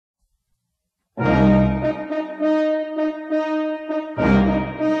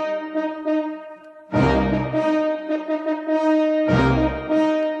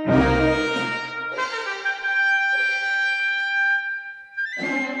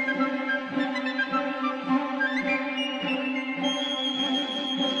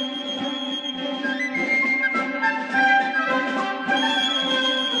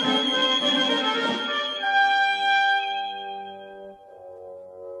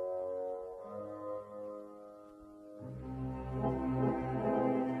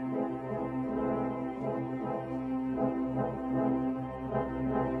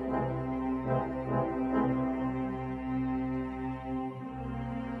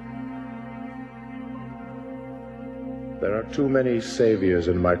There are too many Saviours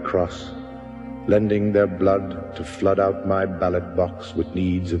in my cross, lending their blood to flood out my ballot box with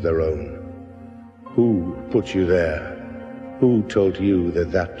needs of their own. Who put you there? Who told you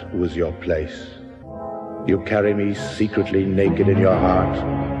that that was your place? You carry me secretly naked in your heart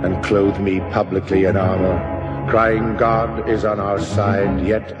and clothe me publicly in armor, crying, God is on our side,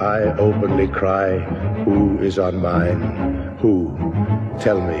 yet I openly cry, who is on mine? Who?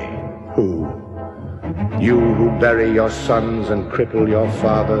 Tell me, who? You who bury your sons and cripple your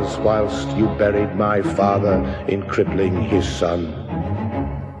fathers, whilst you buried my father in crippling his son.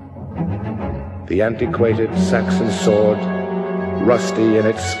 The antiquated Saxon sword, rusty in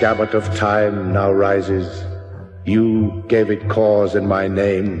its scabbard of time, now rises. You gave it cause in my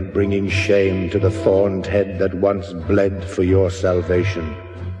name, bringing shame to the thorned head that once bled for your salvation.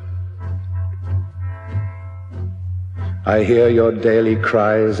 I hear your daily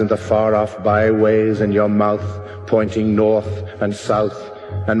cries in the far-off byways, and your mouth pointing north and south,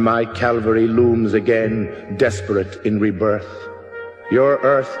 and my Calvary looms again, desperate in rebirth. Your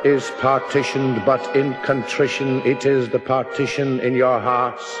earth is partitioned, but in contrition it is the partition in your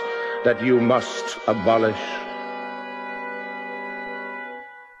hearts that you must abolish.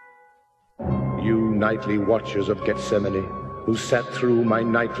 You nightly watchers of Gethsemane, who sat through my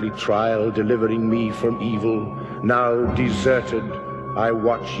nightly trial, delivering me from evil, now deserted, I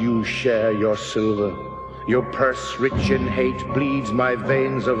watch you share your silver. Your purse, rich in hate, bleeds my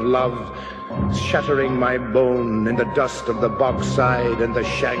veins of love, shattering my bone in the dust of the Bogside and the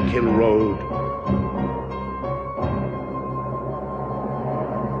Shankill Road.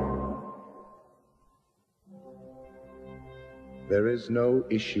 There is no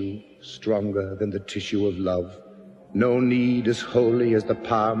issue stronger than the tissue of love. No need as holy as the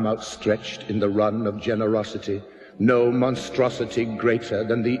palm outstretched in the run of generosity. No monstrosity greater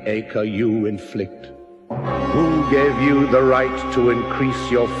than the acre you inflict. Who gave you the right to increase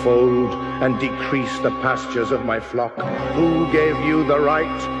your fold and decrease the pastures of my flock? Who gave you the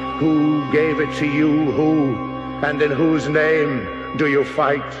right? Who gave it to you? Who? And in whose name do you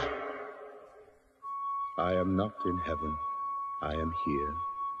fight? I am not in heaven. I am here.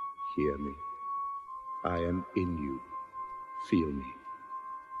 Hear me. I am in you. Feel me.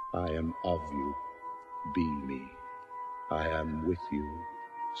 I am of you. Be me. I am with you.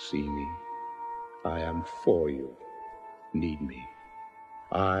 See me. I am for you. Need me.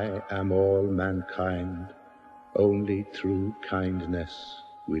 I am all mankind. Only through kindness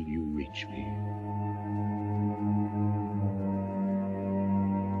will you reach me.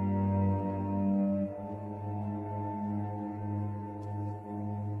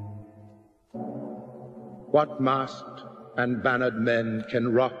 What masked and bannered men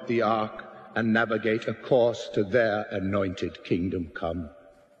can rock the ark and navigate a course to their anointed kingdom come?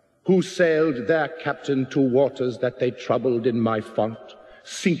 Who sailed their captain to waters that they troubled in my font,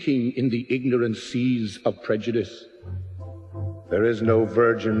 sinking in the ignorant seas of prejudice? There is no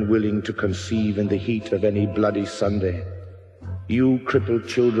virgin willing to conceive in the heat of any bloody Sunday. You crippled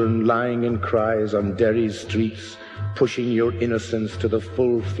children lying in cries on Derry's streets, pushing your innocence to the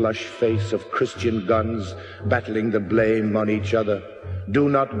full flush face of Christian guns, battling the blame on each other. Do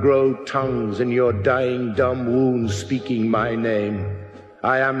not grow tongues in your dying dumb wounds, speaking my name.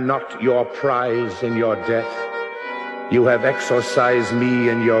 I am not your prize in your death. You have exorcised me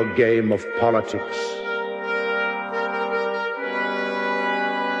in your game of politics.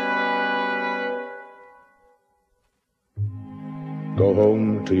 Go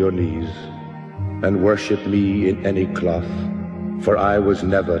home to your knees and worship me in any cloth, for I was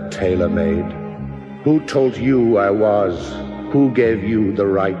never tailor-made. Who told you I was? Who gave you the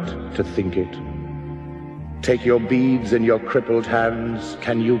right to think it? Take your beads in your crippled hands.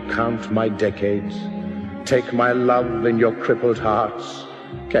 Can you count my decades? Take my love in your crippled hearts.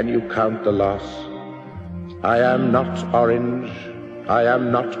 Can you count the loss? I am not orange. I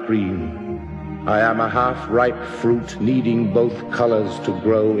am not green. I am a half-ripe fruit needing both colors to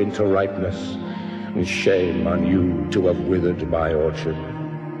grow into ripeness. And shame on you to have withered my orchard.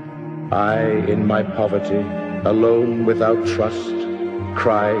 I, in my poverty, alone without trust,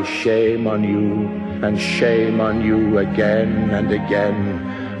 cry shame on you, and shame on you again and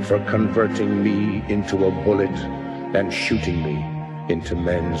again for converting me into a bullet and shooting me into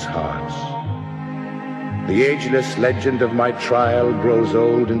men's hearts. The ageless legend of my trial grows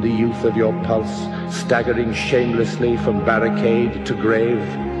old in the youth of your pulse, staggering shamelessly from barricade to grave,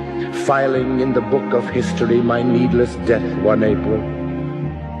 filing in the book of history my needless death one April.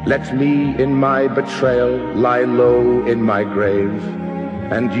 Let me in my betrayal lie low in my grave,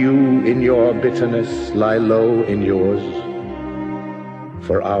 and you in your bitterness lie low in yours.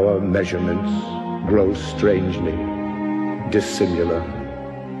 For our measurements grow strangely, dissimilar.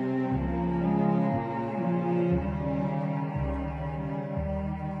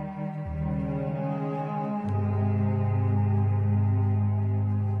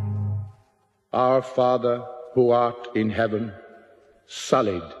 Our Father, who art in heaven,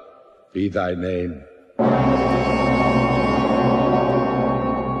 hallowed be thy name.